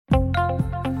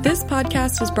This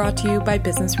podcast is brought to you by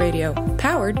Business Radio,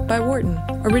 powered by Wharton,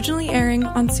 originally airing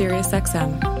on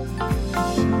SiriusXM.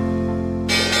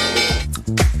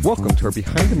 Welcome to our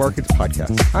Behind the Markets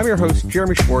podcast. I'm your host,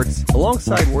 Jeremy Schwartz.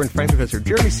 Alongside Wharton Finance Professor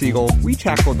Jeremy Siegel, we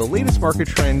tackle the latest market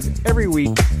trends every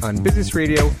week on Business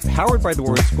Radio, powered by the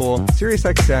Wharton School,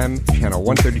 SiriusXM, channel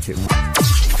 132.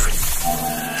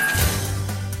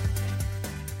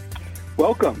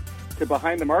 Welcome to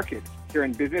Behind the Markets here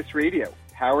in Business Radio,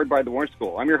 powered by the Wharton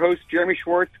School. I'm your host, Jeremy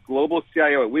Schwartz, Global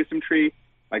CIO at Wisdom Tree.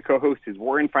 My co-host is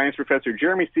Wharton Finance Professor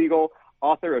Jeremy Siegel,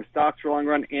 author of Stocks for Long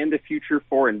Run and the Future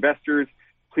for Investors.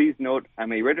 Please note,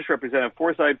 I'm a registered representative of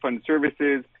Foresight Fund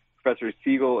Services. Professor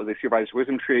Siegel is a supervisor at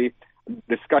Wisdom Tree.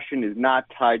 Discussion is not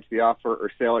tied to the offer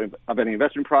or sale of any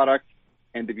investment product,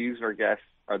 and the views of our guests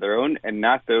are their own and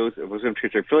not those of Wisdom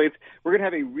Tree's affiliates. We're going to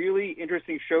have a really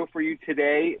interesting show for you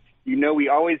today. You know, we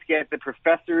always get the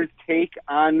professor's take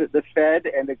on the Fed,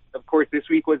 and of course, this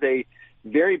week was a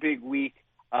very big week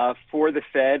for the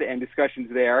Fed and discussions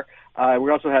there.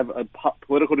 We also have a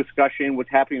political discussion,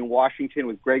 what's happening in Washington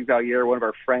with Greg Valliere, one of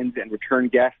our friends and return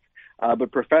guests.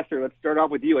 But Professor, let's start off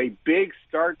with you. A big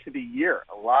start to the year.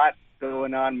 A lot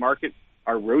going on. Markets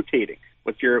are rotating.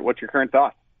 What's your current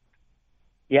thoughts?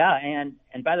 Yeah, and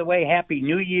by the way, Happy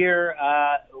New Year.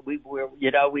 We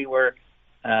were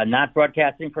not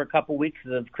broadcasting for a couple weeks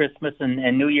of Christmas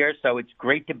and New Year, so it's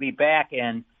great to be back.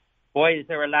 And boy, is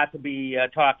there a lot to be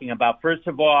talking about. First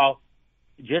of all,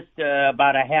 just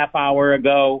about a half hour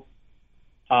ago,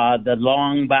 the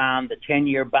long bond, the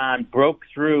 10-year bond, broke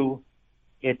through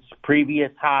its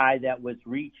previous high that was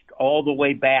reached all the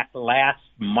way back last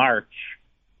March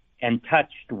and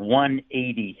touched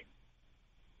 180.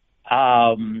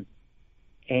 I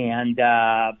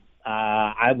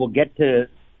will get to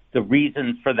the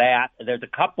reasons for that. There's a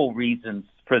couple reasons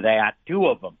for that, two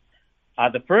of them.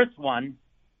 The first one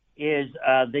is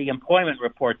the employment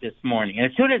report this morning. And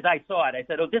as soon as I saw it, I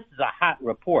said, oh, this is a hot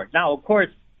report. Now, of course,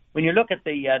 when you look at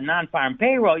the non-farm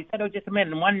payroll, you said, oh, just a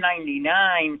minute,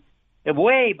 199,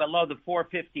 way below the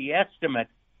 450 estimate.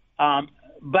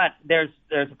 But there's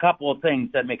a couple of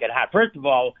things that make it hot. First of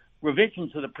all,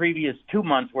 revisions for the previous 2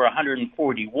 months were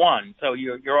 141, so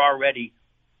you're already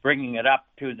bringing it up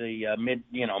to the mid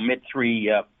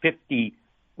 350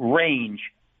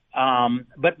 range.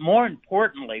 But more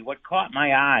importantly, what caught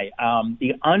my eye,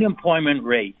 the unemployment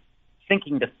rate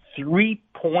sinking to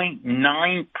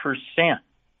 3.9%.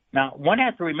 Now, one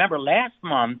has to remember last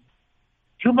month,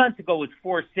 2 months ago was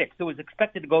 4.6. It was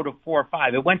expected to go to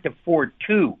 4.5. It went to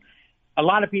 4.2. A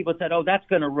lot of people said, oh, that's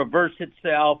going to reverse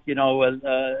itself,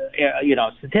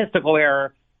 statistical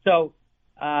error. So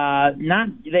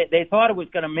they thought it was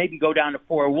going to maybe go down to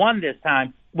 4.1 this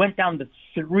time, went down to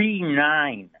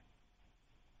 3.9.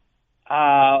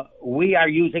 We are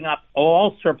using up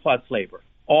all surplus labor,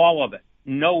 all of it,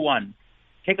 no one.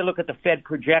 Take a look at the Fed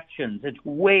projections. It's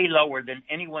way lower than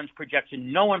anyone's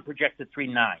projection. No one projected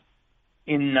 3.9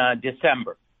 in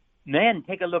December. Then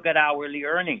take a look at hourly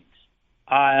earnings.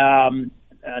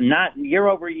 Not year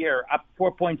over year, up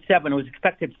 4.7. It was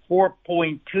expected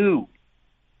 4.2.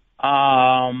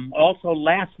 Also,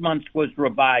 last month was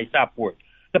revised upward.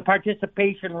 The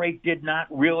participation rate did not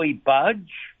really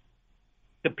budge.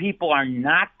 The people are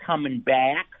not coming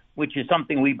back, which is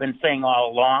something we've been saying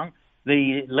all along.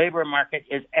 The labor market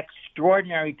is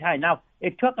extraordinarily tight. Now,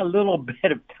 it took a little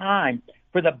bit of time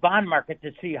for the bond market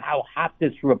to see how hot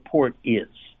this report is.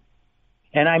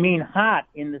 And I mean hot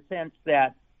in the sense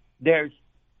that there's,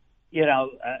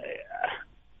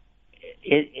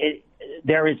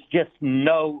 there is just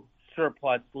no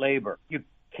surplus labor. You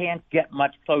can't get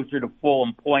much closer to full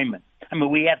employment. I mean,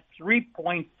 we had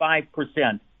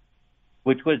 3.5%,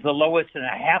 which was the lowest in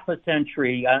a half a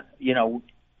century,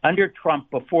 under Trump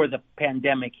before the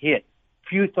pandemic hit.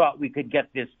 Few thought we could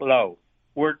get this low.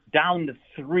 We're down to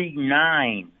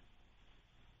 3.9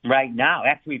 right now.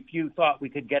 Actually, few thought we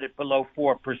could get it below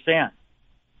 4%.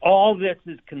 All this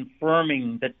is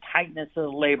confirming the tightness of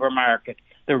the labor market.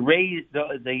 The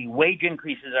wage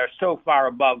increases are so far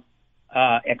above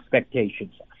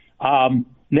expectations.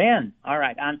 Then, all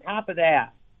right, on top of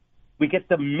that, we get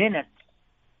the minutes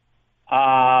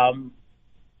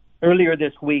earlier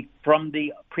this week from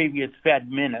the previous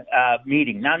Fed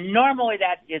meeting. Now, normally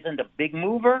that isn't a big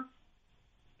mover,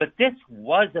 but this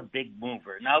was a big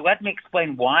mover. Now, let me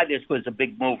explain why this was a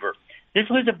big mover. This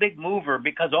was a big mover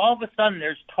because all of a sudden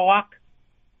there's talk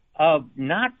of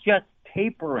not just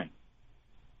tapering,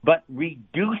 but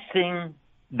reducing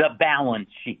the balance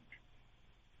sheet.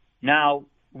 Now,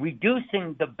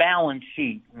 reducing the balance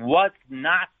sheet was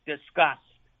not discussed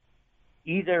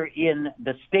either in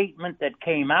the statement that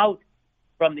came out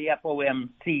from the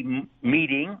FOMC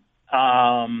meeting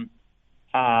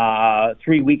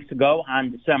 3 weeks ago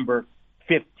on December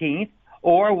 15th,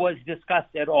 or was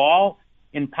discussed at all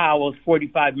in Powell's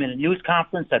 45-minute news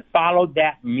conference that followed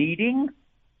that meeting.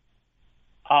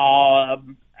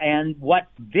 And what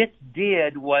this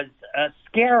did was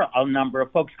scare a number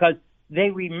of folks because they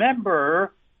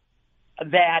remember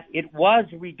that it was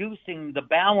reducing the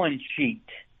balance sheet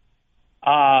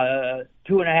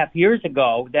 2.5 years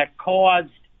ago that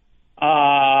caused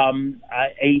a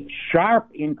sharp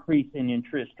increase in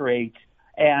interest rates,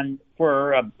 and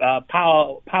for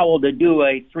Powell to do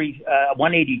a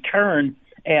 180 turn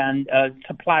and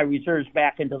supply reserves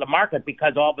back into the market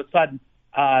because all of a sudden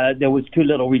there was too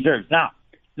little reserves. Now,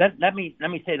 let me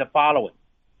say the following.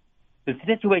 The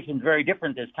situation is very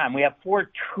different this time. We have $4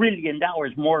 trillion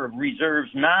more of reserves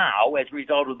now as a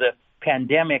result of the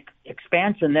pandemic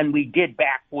expansion than we did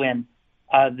back when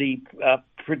the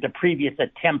previous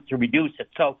attempt to reduce it.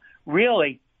 So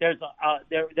really,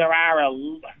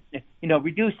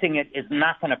 reducing it is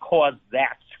not going to cause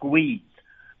that squeeze,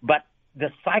 but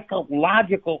the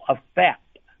psychological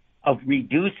effect of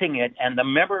reducing it and the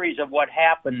memories of what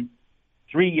happened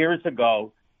 3 years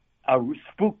ago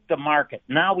spooked the market.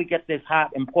 Now we get this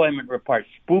hot employment report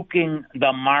spooking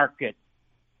the market.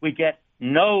 We get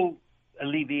no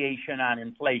alleviation on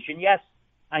inflation. Yes,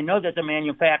 I know that the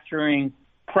manufacturing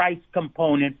price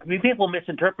component, people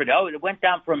misinterpret, it went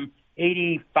down from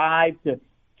 85 to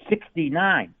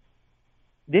 69.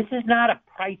 This is not a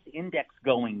price index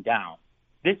going down.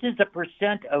 This is the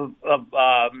percent of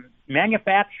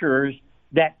manufacturers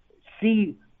that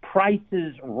see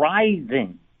prices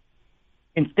rising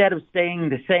instead of staying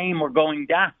the same or going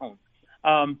down.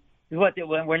 What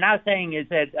we're now saying is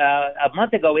that a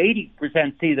month ago,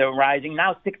 80% see them rising.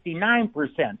 Now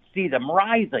 69% see them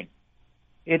rising.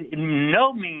 It in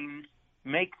no means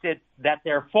makes it that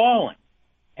they're falling.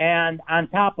 And on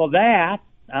top of that,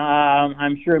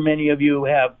 I'm sure many of you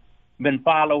have been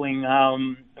following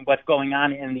what's going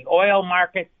on in the oil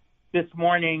market. This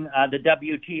morning, the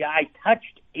WTI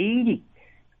touched 80.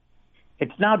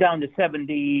 It's now down to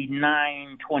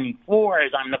 79.24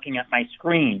 as I'm looking at my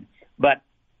screen. But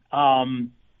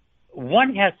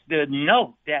one has to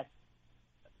note that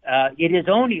it is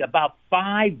only about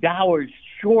 $5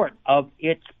 short of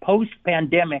its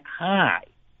post-pandemic high.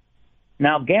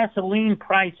 Now, gasoline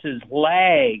prices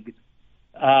lag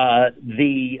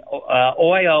the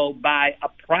oil by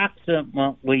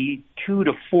approximately 2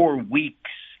 to 4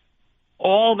 weeks.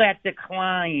 All that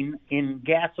decline in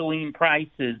gasoline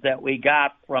prices that we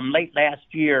got from late last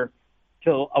year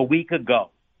till a week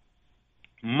ago,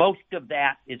 most of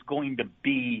that is going to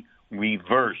be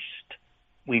reversed.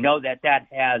 We know that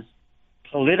has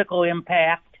political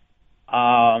impact.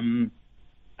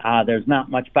 There's not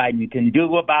much Biden can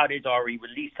do about it. Already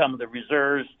released some of the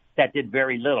reserves. That did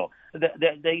very little.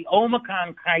 The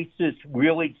Omicron crisis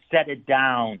really set it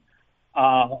down.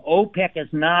 OPEC is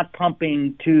not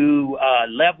pumping to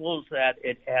levels that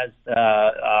it has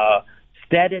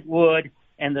said it would,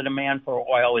 and the demand for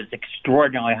oil is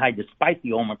extraordinarily high despite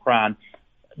the Omicron.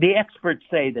 The experts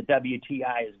say the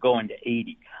WTI is going to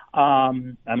 80.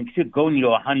 Going to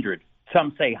 100.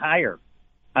 Some say higher.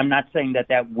 I'm not saying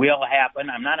that will happen.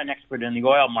 I'm not an expert in the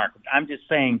oil market. I'm just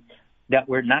saying that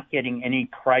we're not getting any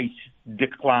price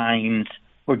declines.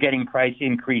 We're getting price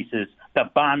increases. The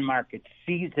bond market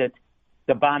sees it.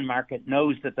 The bond market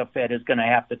knows that the Fed is going to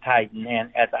have to tighten.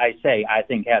 And as I say, I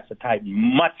think has to tighten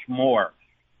much more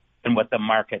than what the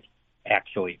market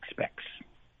actually expects.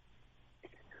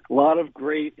 A lot of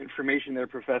great information there,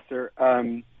 Professor.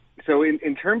 So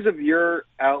in terms of your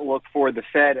outlook for the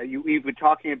Fed, we've been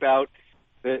talking about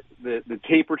the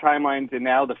taper timelines, and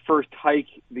now the first hike,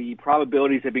 the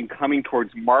probabilities have been coming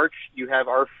towards March. You have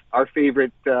our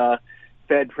favorite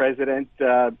Fed president,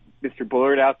 Mr.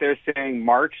 Bullard, out there saying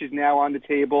March is now on the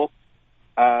table.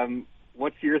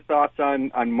 What's your thoughts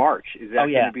on March? Is that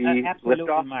going to be absolutely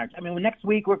liftoff? March. Next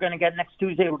week next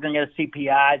Tuesday we're going to get a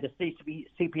CPI. The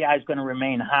CPI is going to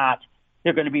remain hot.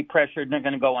 They're going to be pressured, and they're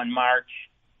going to go on March.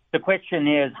 The question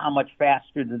is, how much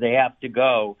faster do they have to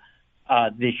go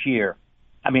this year?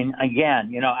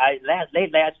 Again,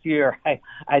 late last year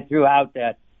I threw out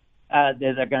that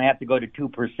they're going to have to go to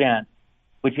 2%,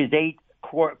 which is 8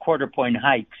 quarter point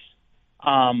hikes.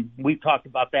 We've talked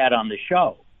about that on the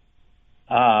show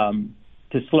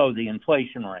to slow the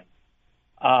inflation rate.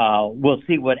 We'll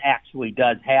see what actually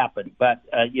does happen, but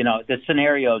the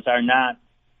scenarios are not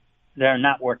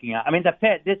working out. The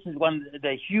Fed, this is one of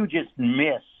the hugest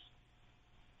myths.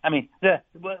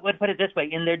 Let's put it this way: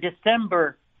 in their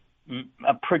December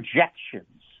projections,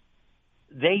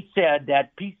 they said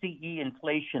that PCE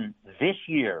inflation this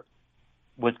year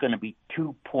was going to be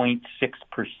 2.6%.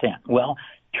 Well,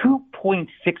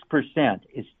 2.6%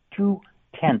 is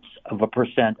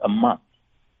 0.2% a month.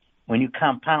 When you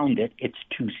compound it, it's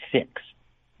 2.6.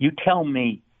 You tell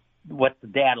me what the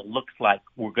data looks like.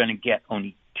 We're going to get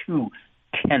only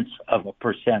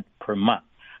 0.2% per month.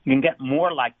 You can get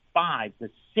more like 5 to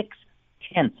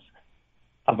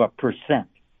 0.6%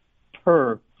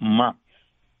 per month.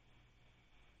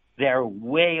 They're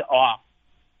way off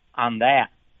on that.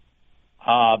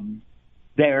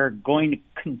 They're going to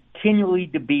continually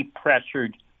to be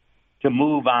pressured to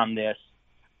move on this.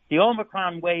 The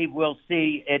Omicron wave, we'll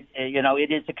see. It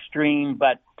is extreme,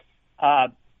 but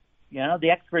the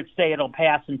experts say it'll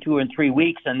pass in 2 and 3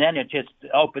 weeks, and then it just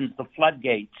opens the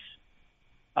floodgates.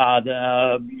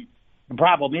 The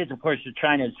problem is, of course, that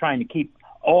China is trying to keep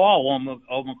all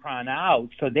Omicron out,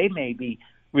 so they may be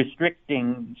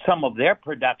restricting some of their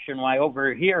production, while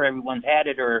over here everyone's had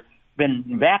it or been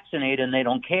vaccinated and they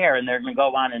don't care, and they're going to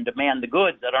go on and demand the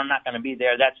goods that are not going to be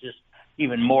there. That's just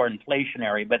even more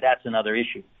inflationary, but that's another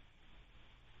issue.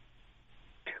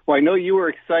 Well, I know you were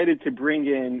excited to bring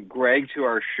in Greg to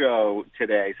our show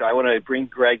today, so I want to bring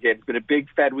Greg in. It's been a big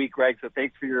Fed week, Greg, so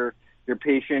thanks for your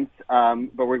patience.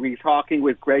 But we're going to be talking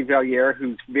with Greg Valliere,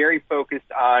 who's very focused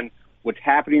on what's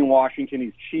happening in Washington.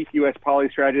 He's Chief U.S.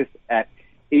 Policy Strategist at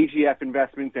AGF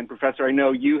Investments. And, Professor, I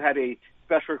know you had a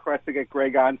special request to get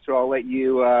Greg on, so I'll let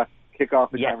you kick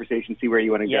off the conversation, see where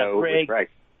you want to go with Greg.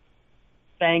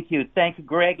 Thank you,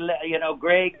 Greg.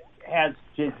 Greg has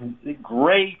just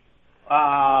great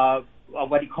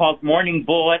what he calls morning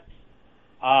bullets.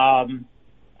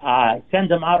 Sends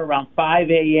them out around 5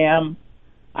 a.m.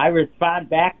 I respond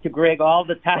back to Greg all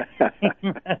the time.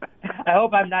 I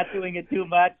hope I'm not doing it too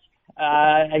much.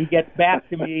 He gets back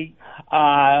to me.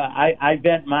 I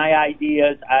vent my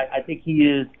ideas. I think he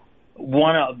is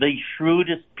one of the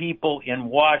shrewdest people in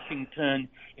Washington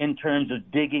in terms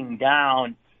of digging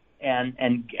down and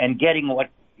getting what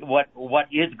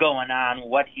is going on,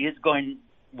 what is going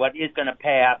to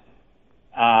pass,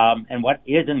 and what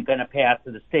isn't going to pass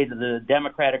to the state of the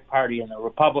Democratic Party and the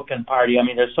Republican Party. I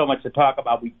mean, there's so much to talk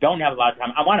about. We don't have a lot of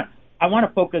time. I want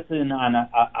to focus in on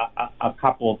a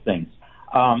couple of things.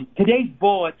 Today's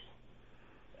bullets,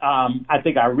 I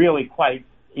think, are really quite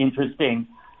interesting.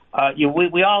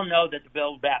 We all know that the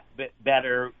Build Back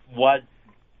Better was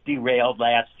derailed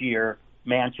last year.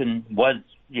 Manchin was,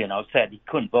 said he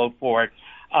couldn't vote for it.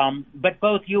 But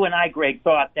both you and I, Greg,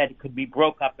 thought that it could be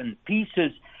broke up in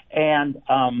pieces, and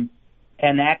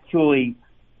actually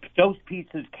those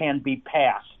pieces can be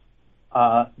passed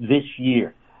this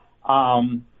year.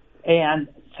 And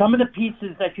some of the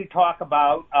pieces that you talk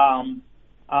about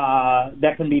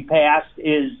that can be passed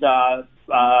is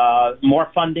more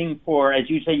funding for, as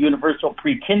you say, universal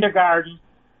pre-kindergarten,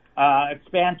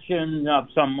 expansion of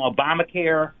some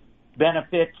Obamacare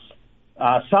benefits,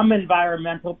 some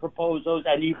environmental proposals,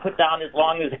 and you put down as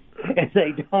long as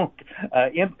they don't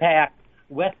impact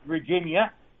West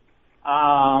Virginia.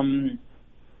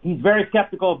 He's very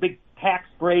skeptical of big tax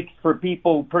breaks for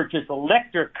people who purchase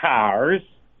electric cars.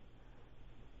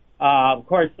 Of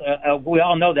course, we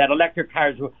all know that electric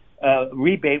cars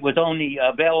rebate was only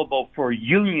available for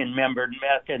union members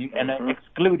and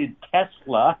excluded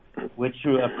Tesla, which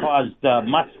caused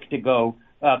Musk to go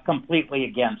completely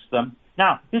against them.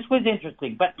 Now, this was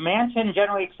interesting, but Manchin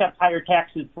generally accepts higher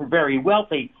taxes for very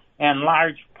wealthy and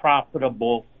large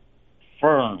profitable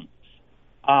firms.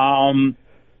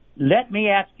 Let me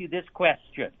ask you this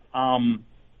question.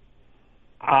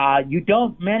 You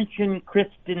don't mention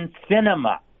Kristen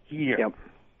Sinema here. Yep.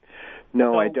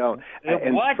 No, I don't.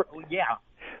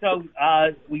 So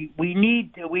we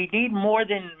need more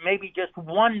than maybe just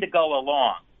one to go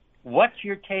along. What's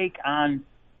your take on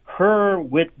her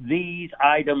with these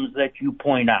items that you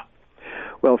point out?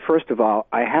 Well, first of all,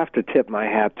 I have to tip my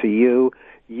hat to you.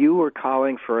 You were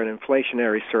calling for an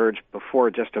inflationary surge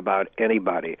before just about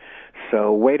anybody.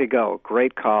 So way to go.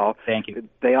 Great call. Thank you.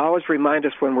 They always remind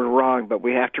us when we're wrong, but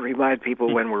we have to remind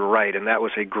people when we're right, and that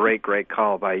was a great, great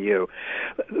call by you.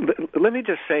 Let me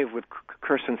just say with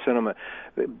Kirsten Sinema,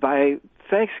 by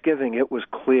Thanksgiving, it was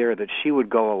clear that she would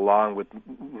go along with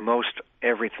most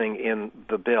everything in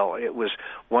the bill. It was,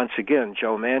 once again,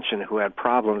 Joe Manchin who had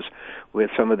problems with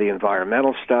some of the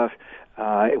environmental stuff,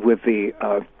 with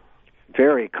the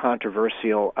very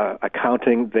controversial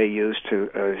accounting they used to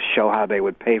show how they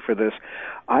would pay for this.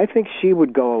 I think she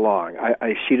would go along.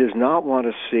 She does not want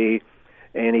to see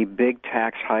any big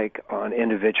tax hike on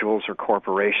individuals or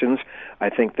corporations. I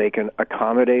think they can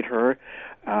accommodate her.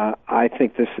 I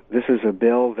think this is a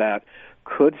bill that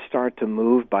could start to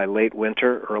move by late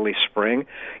winter, early spring.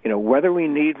 Whether we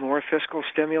need more fiscal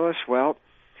stimulus, well,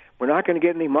 we're not going to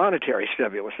get any monetary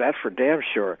stimulus. That's for damn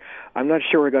sure. I'm not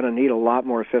sure we're going to need a lot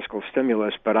more fiscal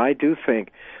stimulus, but I do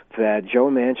think that Joe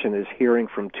Manchin is hearing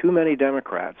from too many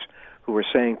Democrats who are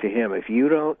saying to him, if you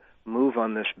don't move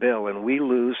on this bill and we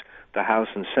lose the House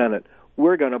and Senate,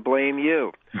 we're going to blame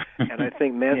you. And I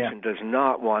think Manchin does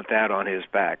not want that on his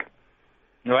back.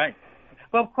 Right.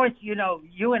 Well, of course,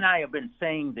 you and I have been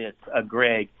saying this,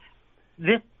 Greg.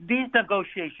 These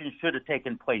negotiations should have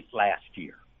taken place last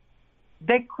year.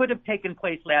 They could have taken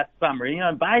place last summer.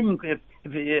 Biden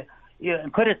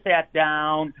could have sat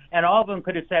down, and all of them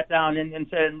could have sat down and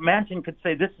said, Manchin could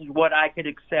say, this is what I could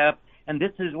accept, and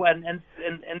this is what, and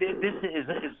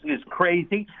this is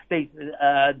crazy.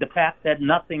 The fact that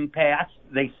nothing passed,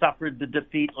 they suffered the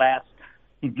defeat last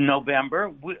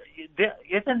November.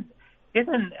 Is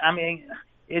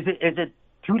it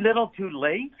too little, too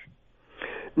late?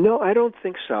 No, I don't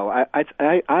think so.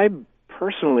 I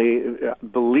personally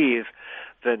believe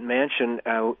that Manchin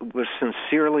was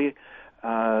sincerely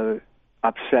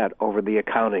upset over the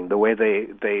accounting, the way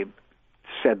they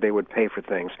said they would pay for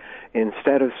things.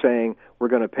 Instead of saying we're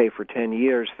going to pay for 10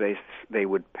 years, they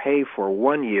would pay for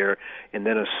 1 year and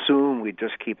then assume we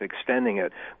just keep extending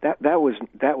it. That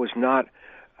was not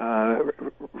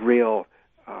real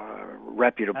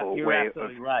reputable You're way.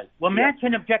 Absolutely right. Well,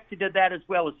 Manchin objected to that as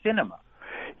well as Sinema.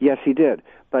 Yes, he did.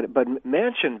 But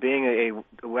Manchin, being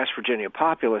a West Virginia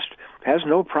populist, has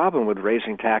no problem with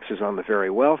raising taxes on the very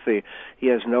wealthy. He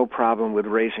has no problem with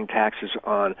raising taxes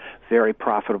on very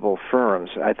profitable firms.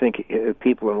 I think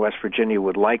people in West Virginia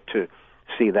would like to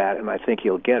see that, and I think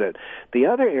he'll get it. The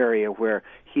other area where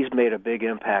he's made a big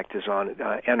impact is on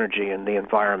energy and the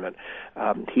environment.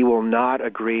 He will not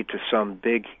agree to some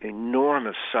big,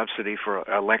 enormous subsidy for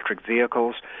electric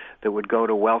vehicles that would go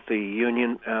to wealthy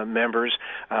union members.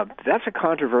 That's a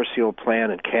controversial plan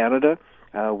in Canada,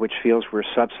 which feels we're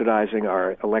subsidizing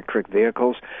our electric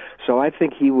vehicles. So I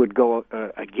think he would go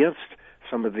against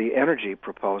some of the energy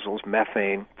proposals,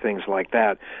 methane, things like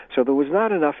that. So there was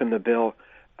not enough in the bill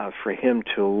for him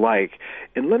to like.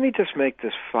 And let me just make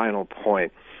this final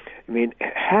point. I mean,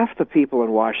 half the people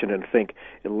in Washington think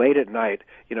late at night,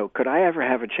 could I ever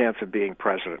have a chance of being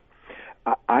president?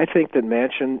 I think that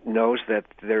Manchin knows that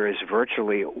there is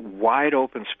virtually wide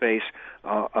open space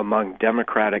among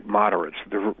Democratic moderates.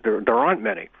 There aren't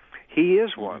many. He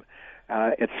is one.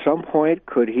 At some point,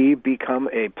 could he become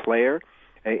a player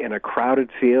in a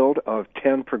crowded field of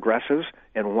 10 progressives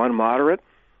and one moderate?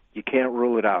 You can't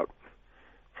rule it out.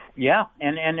 Yeah,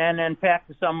 and in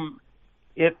fact,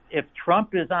 if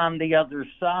Trump is on the other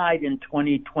side in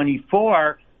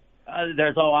 2024,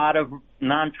 there's a lot of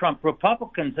non-Trump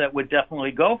Republicans that would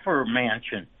definitely go for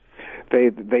Manchin.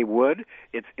 They would.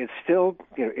 It's still,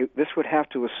 this would have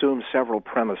to assume several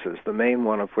premises, the main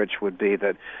one of which would be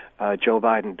that Joe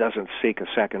Biden doesn't seek a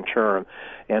second term.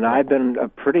 And I've been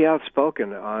pretty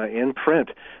outspoken in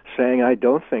print saying I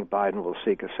don't think Biden will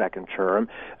seek a second term.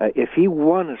 If he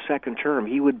won a second term,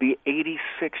 he would be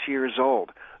 86 years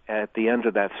old at the end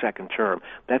of that second term.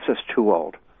 That's just too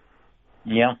old.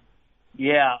 Yeah.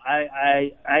 Yeah,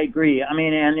 I agree. I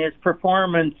mean, and his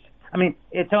performance,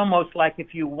 it's almost like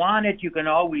if you want it, you can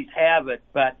always have it.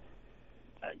 But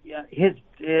his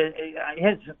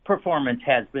performance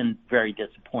has been very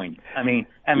disappointing.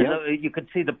 You could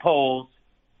see the polls.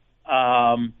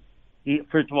 He,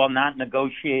 first of all, not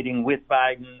negotiating with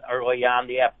Biden early on,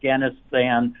 the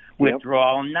Afghanistan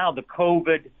withdrawal. And now the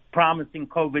promising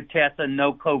COVID tests and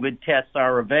no COVID tests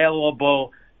are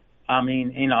available.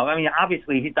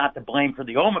 Obviously he's not to blame for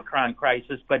the Omicron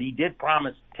crisis, but he did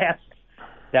promise tests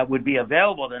that would be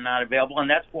available. They're not available, and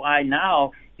that's why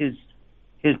now his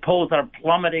polls are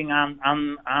plummeting on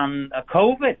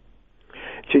COVID.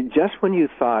 Just when you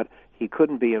thought he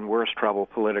couldn't be in worse trouble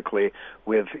politically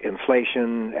with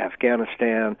inflation,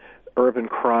 Afghanistan, urban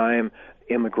crime,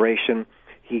 immigration,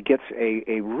 he gets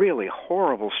a really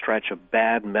horrible stretch of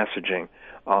bad messaging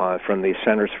from the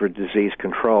Centers for Disease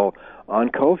Control on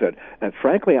COVID. And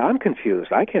frankly, I'm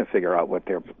confused. I can't figure out what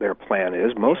their plan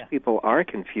is. Most people are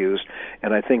confused,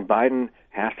 and I think Biden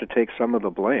has to take some of the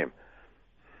blame.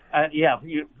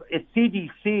 It's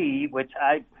CDC, which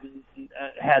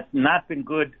has not been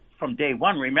good from day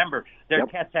one. Remember, their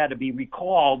tests had to be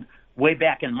recalled way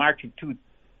back in March of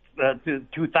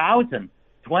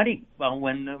 2020,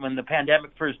 when the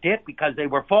pandemic first hit, because they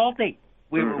were faulty.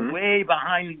 We were way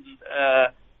behind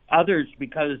others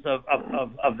because of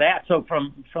that. So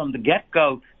from the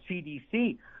get-go,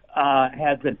 CDC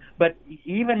has been. But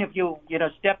even if you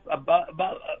step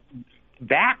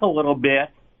back a little bit,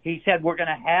 he said we're going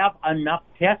to have enough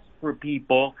tests for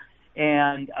people,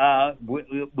 and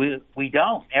we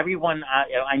don't. Everyone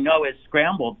I know is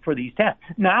scrambled for these tests.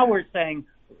 Now we're saying,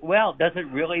 well, does it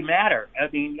really matter? I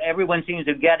mean, everyone seems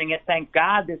to be getting it. Thank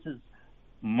God this is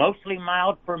mostly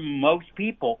mild for most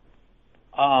people.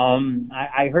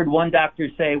 I heard one doctor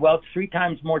say, well, it's 3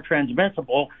 times more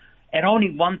transmissible, and only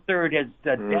 1/3 is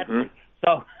deadly.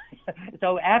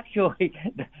 So actually,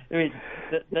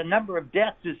 the number of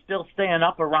deaths is still staying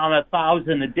up around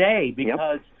 1,000 a day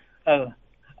because of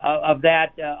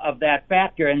that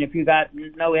factor. And if you got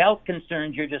no health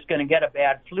concerns, you're just going to get a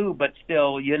bad flu. But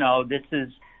still, this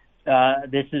is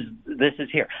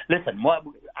here. Listen, what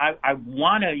I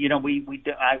want to,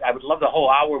 I would love the whole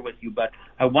hour with you, but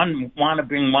I want to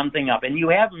bring one thing up, and you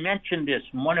have mentioned this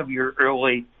in one of your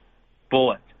early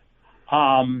bullets.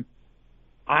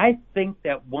 I think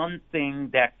that one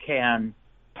thing that can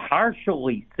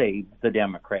partially save the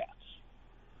Democrats,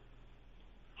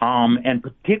 and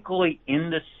particularly in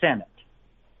the Senate,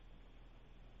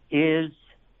 is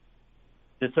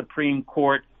the Supreme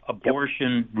Court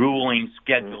abortion ruling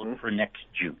scheduled for next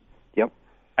June. Yep.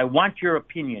 I want your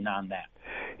opinion on that.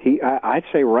 I'd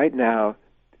say right now,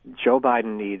 Joe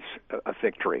Biden needs a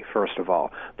victory, first of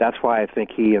all. That's why I think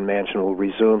he and Manchin will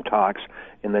resume talks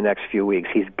in the next few weeks.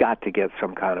 He's got to get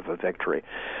some kind of a victory.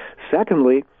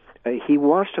 Secondly, he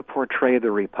wants to portray the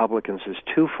Republicans as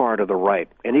too far to the right,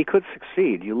 and he could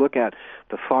succeed. You look at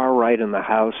the far right in the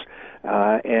House,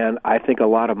 and I think a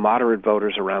lot of moderate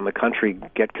voters around the country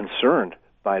get concerned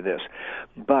by this.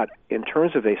 But in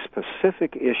terms of a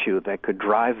specific issue that could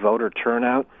drive voter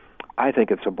turnout, I think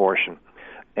it's abortion.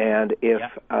 And if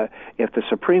the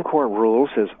Supreme Court rules,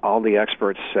 as all the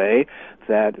experts say,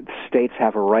 that states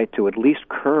have a right to at least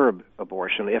curb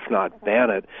abortion, if not ban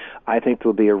it, I think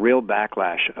there'll be a real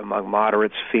backlash among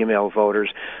moderates, female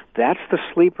voters. That's the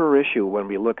sleeper issue when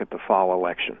we look at the fall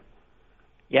election.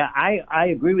 Yeah, I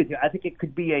agree with you. I think it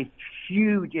could be a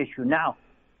huge issue. Now,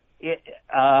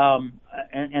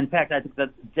 in fact, I think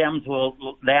that Dems will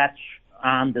latch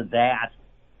onto that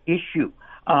issue.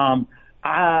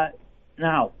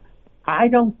 Now, I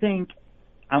don't think,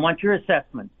 I want your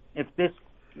assessment, if this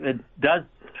does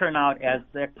turn out as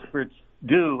the experts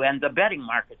do, and the betting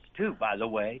markets too, by the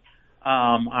way,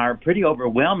 are pretty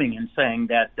overwhelming in saying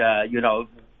that,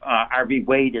 R v.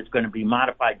 Wade is going to be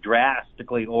modified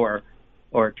drastically or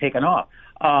taken off.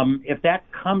 If that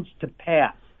comes to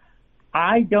pass,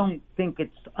 I don't think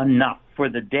it's enough for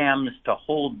the Dems to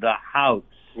hold the House.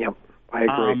 Yep, I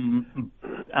agree.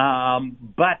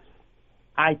 But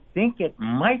I think it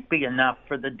might be enough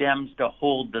for the Dems to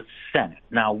hold the Senate.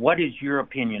 Now, what is your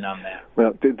opinion on that?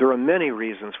 Well, there are many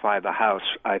reasons why the House,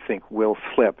 I think, will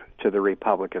flip to the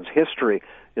Republicans. History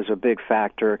is a big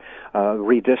factor.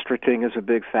 Redistricting is a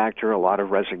big factor. A lot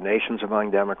of resignations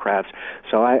among Democrats.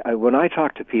 So when I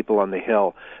talk to people on the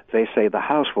Hill, they say the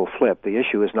House will flip. The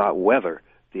issue is not whether.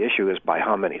 The issue is by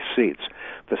how many seats.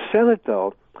 The Senate,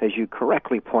 though, as you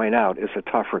correctly point out, is a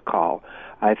tougher call.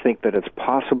 I think that it's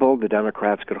possible the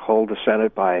Democrats could hold the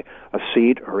Senate by a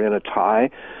seat or in a tie.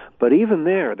 But even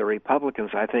there, the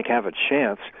Republicans, I think, have a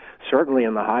chance, certainly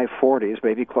in the high 40s,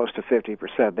 maybe close to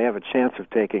 50%. They have a chance of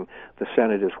taking the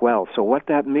Senate as well. So what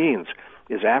that means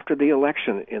is after the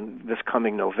election in this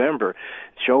coming November,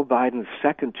 Joe Biden's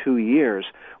second 2 years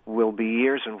will be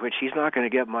years in which he's not going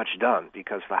to get much done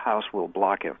because the House will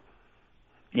block him.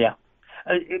 Yeah.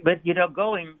 But,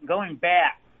 going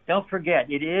back, don't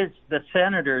forget, it is the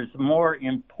senators more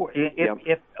important.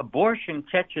 If abortion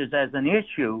catches as an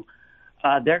issue,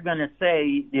 they're going to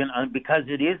say, because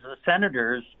it is the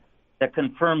senators that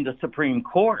confirm the Supreme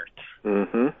Court,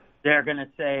 they're going to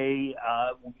say,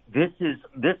 this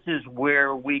is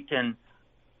where we can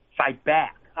fight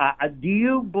back. Do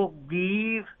you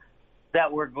believe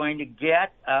that we're going to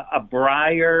get a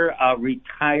Breyer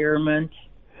retirement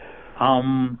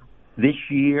this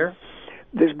year?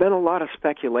 There's been a lot of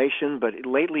speculation, but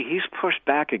lately he's pushed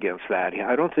back against that.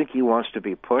 I don't think he wants to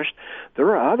be pushed.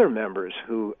 There are other members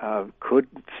who could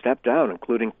step down,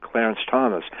 including Clarence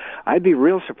Thomas. I'd be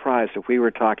real surprised if we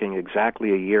were talking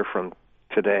exactly a year from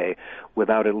today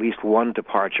without at least one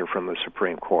departure from the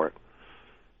Supreme Court.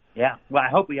 Yeah, well, I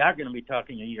hope we are going to be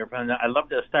talking a year from now. I'd love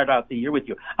to start out the year with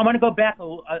you. I want to go back a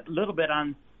little bit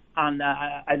on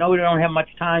I know we don't have much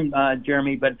time,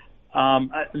 Jeremy, but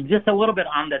just a little bit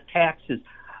on the taxes.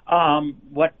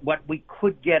 What we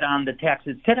could get on the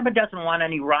taxes. Sinema doesn't want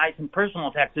any rise in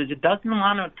personal taxes. It doesn't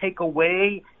want to take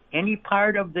away any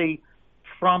part of the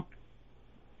Trump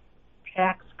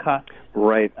tax cut.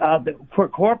 Right. For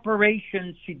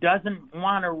corporations, she doesn't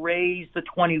want to raise the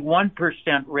 21%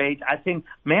 rate. I think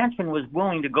Manchin was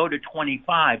willing to go to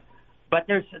 25%. But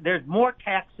there's more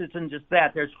taxes than just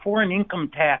that. There's foreign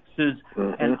income taxes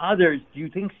and others. Do you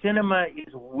think Sinema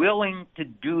is willing to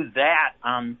do that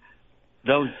on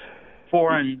those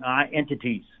foreign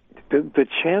entities? The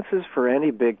chances for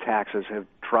any big taxes have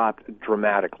dropped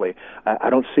dramatically. I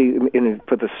don't see,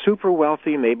 for the super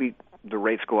wealthy, maybe the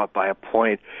rates go up by a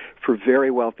point. For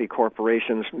very wealthy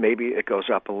corporations, maybe it goes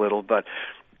up a little. But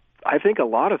I think a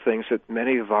lot of things that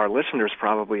many of our listeners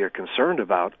probably are concerned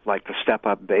about, like the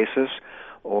step-up basis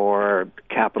or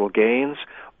capital gains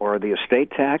or the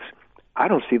estate tax, I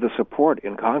don't see the support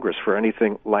in Congress for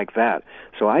anything like that.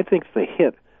 So I think the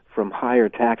hit from higher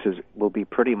taxes will be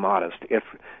pretty modest, if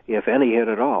any hit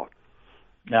at all.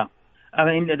 Yeah. I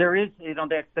mean, there is,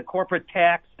 the corporate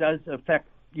tax does affect,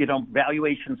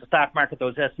 valuations, the stock market,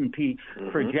 those S&P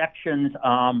projections,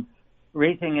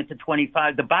 raising it to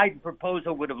 25. The Biden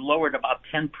proposal would have lowered about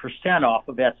 10% off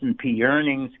of S&P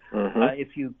earnings.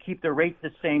 If you keep the rate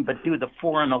the same but do the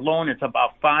foreign alone, it's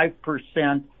about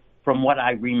 5% from what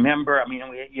I remember. I mean,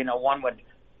 one would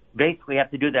basically have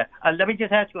to do that. Let me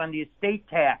just ask you on the estate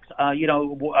tax.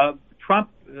 Trump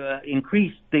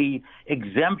increased the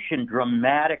exemption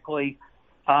dramatically.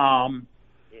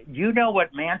 Do you know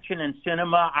what Manchin and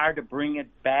Sinema are to bring it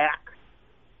back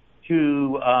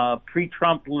to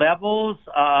pre-Trump levels,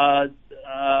 or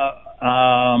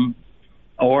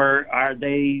are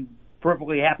they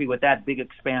perfectly happy with that big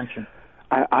expansion?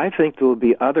 I think there will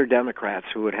be other Democrats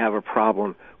who would have a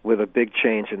problem with a big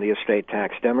change in the estate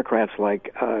tax. Democrats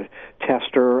like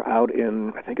Tester out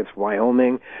in, I think it's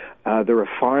Wyoming. There are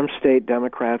farm state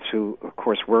Democrats who, of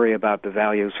course, worry about the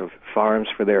values of farms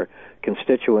for their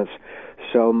constituents.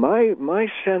 So my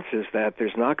sense is that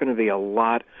there's not going to be a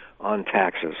lot on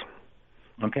taxes.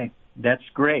 Okay, that's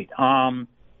great.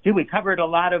 We covered a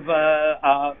lot of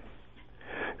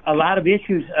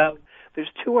issues. There's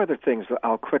two other things that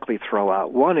I'll quickly throw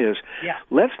out. One is,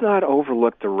 let's not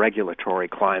overlook the regulatory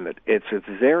climate. It's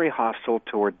very hostile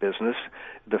toward business,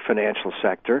 the financial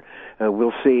sector.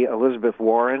 We'll see Elizabeth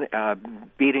Warren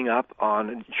beating up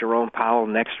on Jerome Powell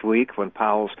next week when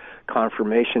Powell's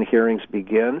confirmation hearings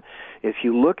begin. If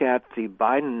you look at the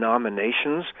Biden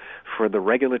nominations for the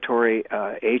regulatory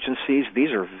agencies,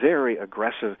 these are very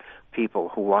aggressive people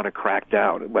who want to crack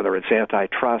down, whether it's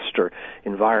antitrust or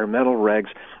environmental regs.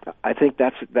 I think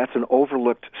that's an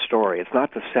overlooked story. It's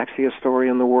not the sexiest story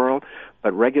in the world,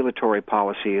 but regulatory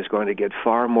policy is going to get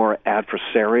far more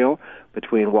adversarial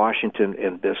between Washington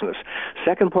and business.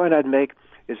 Second point I'd make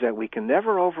is that we can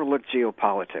never overlook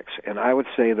geopolitics, and I would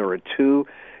say there are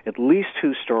at least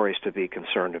two stories to be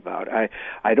concerned about.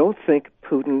 I don't think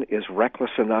Putin is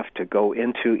reckless enough to go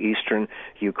into eastern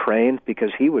Ukraine because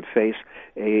he would face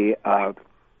a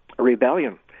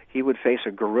rebellion. He would face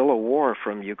a guerrilla war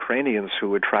from Ukrainians who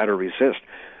would try to resist.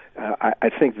 I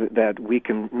think that we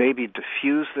can maybe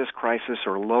diffuse this crisis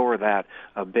or lower that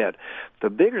a bit. The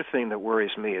bigger thing that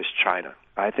worries me is China.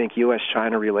 I think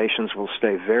U.S.-China relations will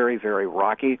stay very, very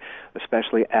rocky,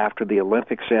 especially after the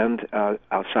Olympics end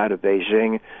outside of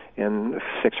Beijing in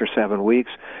 6 or 7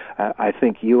 weeks. I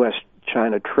think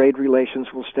U.S.-China trade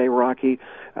relations will stay rocky.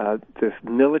 The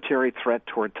military threat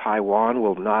toward Taiwan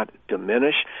will not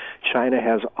diminish. China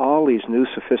has all these new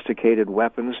sophisticated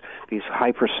weapons, these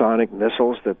hypersonic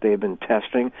missiles that they've been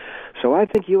testing. So I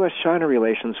think U.S.-China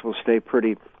relations will stay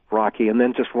pretty rocky. And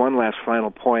then just one last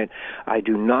final point. I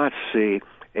do not see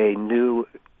a new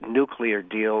nuclear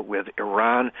deal with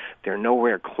Iran. They're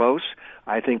nowhere close.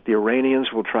 I think the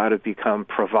Iranians will try to become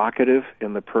provocative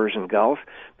in the Persian Gulf,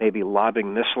 maybe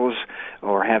lobbing missiles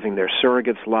or having their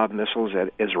surrogates lob missiles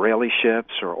at Israeli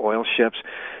ships or oil ships.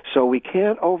 So we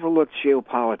can't overlook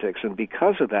geopolitics, and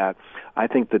because of that, I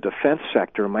think the defense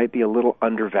sector might be a little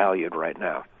undervalued right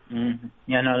now. Mm-hmm.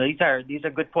 Yeah, no, these are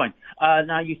good points.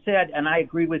 Now, you said, and I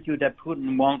agree with you, that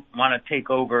Putin won't want to take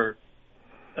over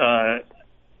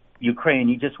Ukraine.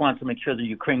 He just wants to make sure the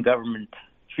Ukraine government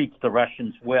treats the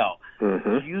Russians well.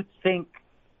 Mm-hmm. Do you think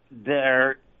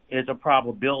there is a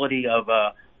probability of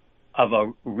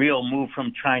a real move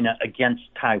from China against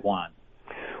Taiwan?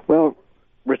 Well,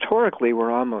 rhetorically,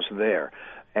 we're almost there,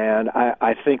 and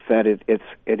I think that it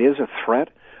is a threat.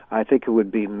 I think it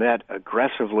would be met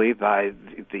aggressively by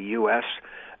the U.S.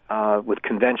 With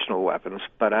conventional weapons,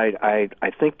 but I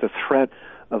think the threat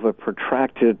of a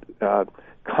protracted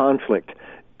conflict,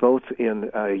 both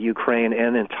in Ukraine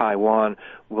and in Taiwan,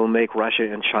 will make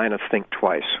Russia and China think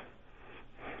twice.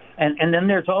 And then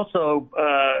there's also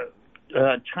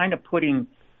China putting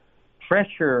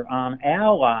pressure on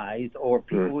allies or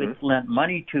people it's lent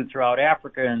money to throughout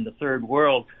Africa and the third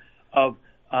world of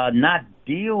not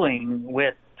dealing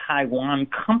with Taiwan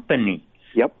companies.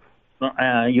 Yep.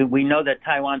 We know that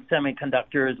Taiwan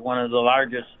Semiconductor is one of the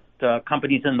largest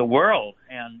companies in the world,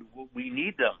 and we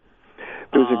need them.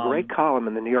 There was a great column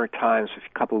in the New York Times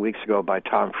a couple of weeks ago by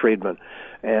Tom Friedman,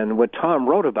 and what Tom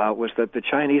wrote about was that the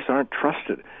Chinese aren't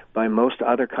trusted by most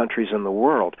other countries in the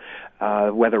world,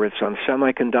 whether it's on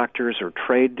semiconductors or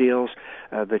trade deals.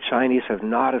 The Chinese have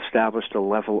not established a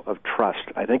level of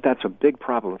trust. I think that's a big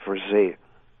problem for Xi.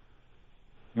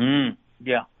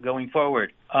 Yeah, going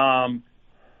forward.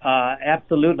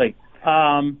 Absolutely.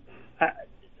 I'm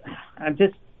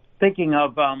just thinking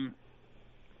of one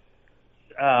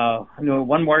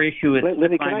more issue is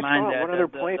Libby, my mind. One other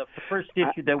point? The first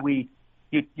issue that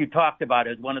you talked about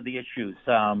is one of the issues,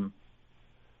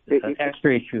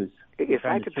 extra issues. If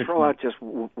I could throw out just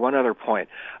one other point,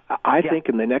 I think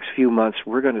in the next few months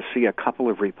we're going to see a couple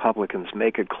of Republicans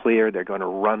make it clear they're going to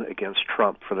run against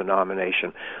Trump for the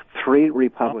nomination. 3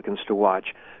 Republicans to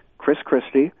watch: Chris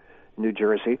Christie, New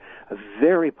Jersey, a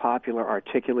very popular,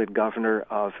 articulate governor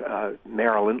of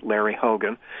Maryland, Larry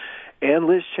Hogan, and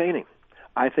Liz Cheney.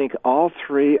 I think all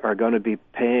 3 are going to be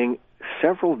paying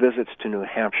several visits to New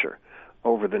Hampshire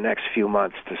over the next few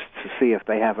months to see if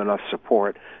they have enough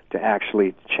support to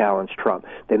actually challenge Trump.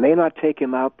 They may not take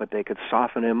him out, but they could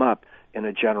soften him up in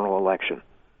a general election.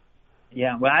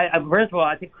 Yeah, well, first of all,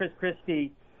 I think Chris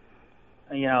Christie,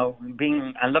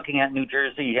 I'm looking at New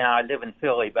Jersey. I live in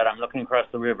Philly, but I'm looking across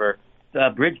the river.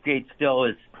 Bridgegate still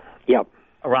is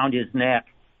around his neck.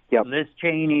 Yep. Liz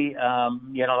Cheney,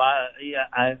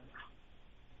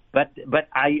 But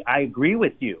I agree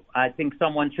with you. I think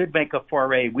someone should make a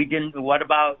foray. We didn't. What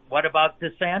about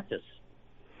DeSantis?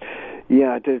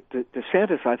 Yeah,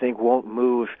 DeSantis, I think, won't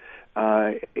move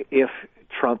if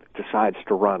Trump decides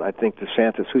to run. I think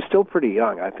DeSantis, who's still pretty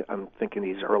young, I'm thinking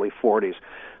he's early 40s,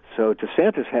 so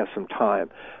DeSantis has some time.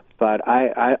 But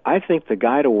I think the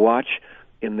guy to watch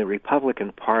in the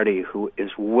Republican Party who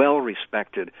is well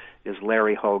respected is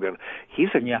Larry Hogan. He's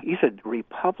a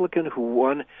Republican who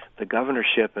won the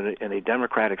governorship in a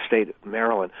Democratic state of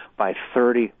Maryland by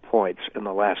 30 points in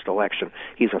the last election.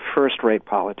 He's a first-rate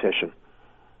politician.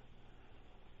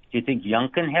 Do you think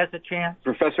Youngkin has a chance?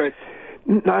 Professor?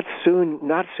 Not soon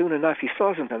enough. He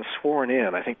still hasn't been sworn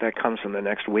in. I think that comes in the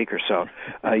next week or so.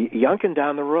 Youngkin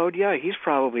down the road, he's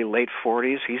probably late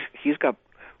 40s. He's got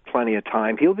plenty of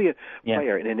time. He'll be a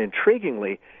player. And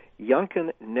intriguingly,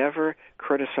 Youngkin never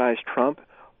criticized Trump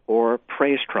or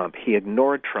praised Trump. He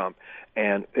ignored Trump,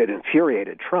 and it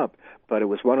infuriated Trump, but it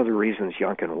was one of the reasons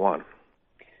Youngkin won.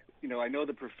 I know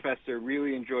the professor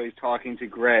really enjoys talking to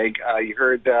Greg. You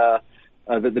heard the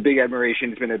big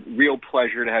admiration. It's been a real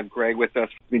pleasure to have Greg with us.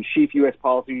 He's been Chief U.S.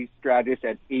 Policy Strategist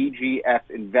at AGF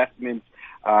Investments.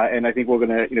 And I think we're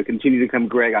going to, continue to come,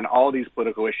 Greg, on all these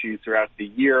political issues throughout the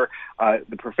year.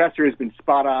 The professor has been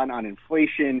spot on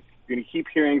inflation. You're going to keep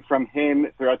hearing from him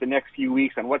throughout the next few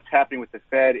weeks on what's happening with the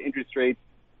Fed, interest rates,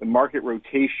 the market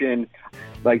rotation.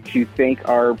 I'd like to thank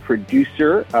our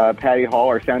producer, Patty Hall,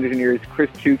 our sound engineers, Chris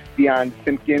Tukes, Dion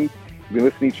Simpkins. You've been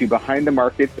listening to Behind the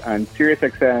Markets on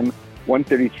SiriusXM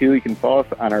 132. You can follow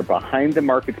us on our Behind the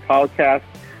Markets podcast.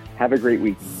 Have a great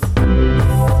week.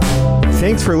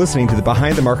 Thanks for listening to the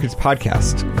Behind the Markets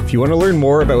podcast. If you want to learn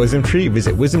more about WisdomTree,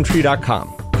 visit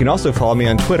wisdomtree.com. You can also follow me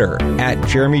on Twitter at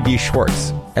Jeremy D.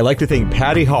 Schwartz. I'd like to thank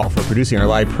Patty Hall for producing our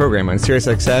live program on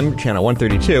SiriusXM channel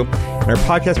 132 and our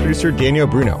podcast producer, Daniel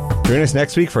Bruno. Join us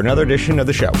next week for another edition of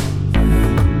the show.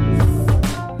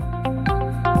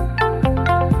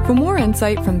 For more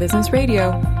insight from Business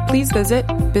Radio, please visit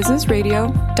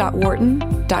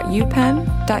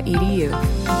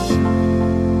businessradio.wharton.upenn.edu.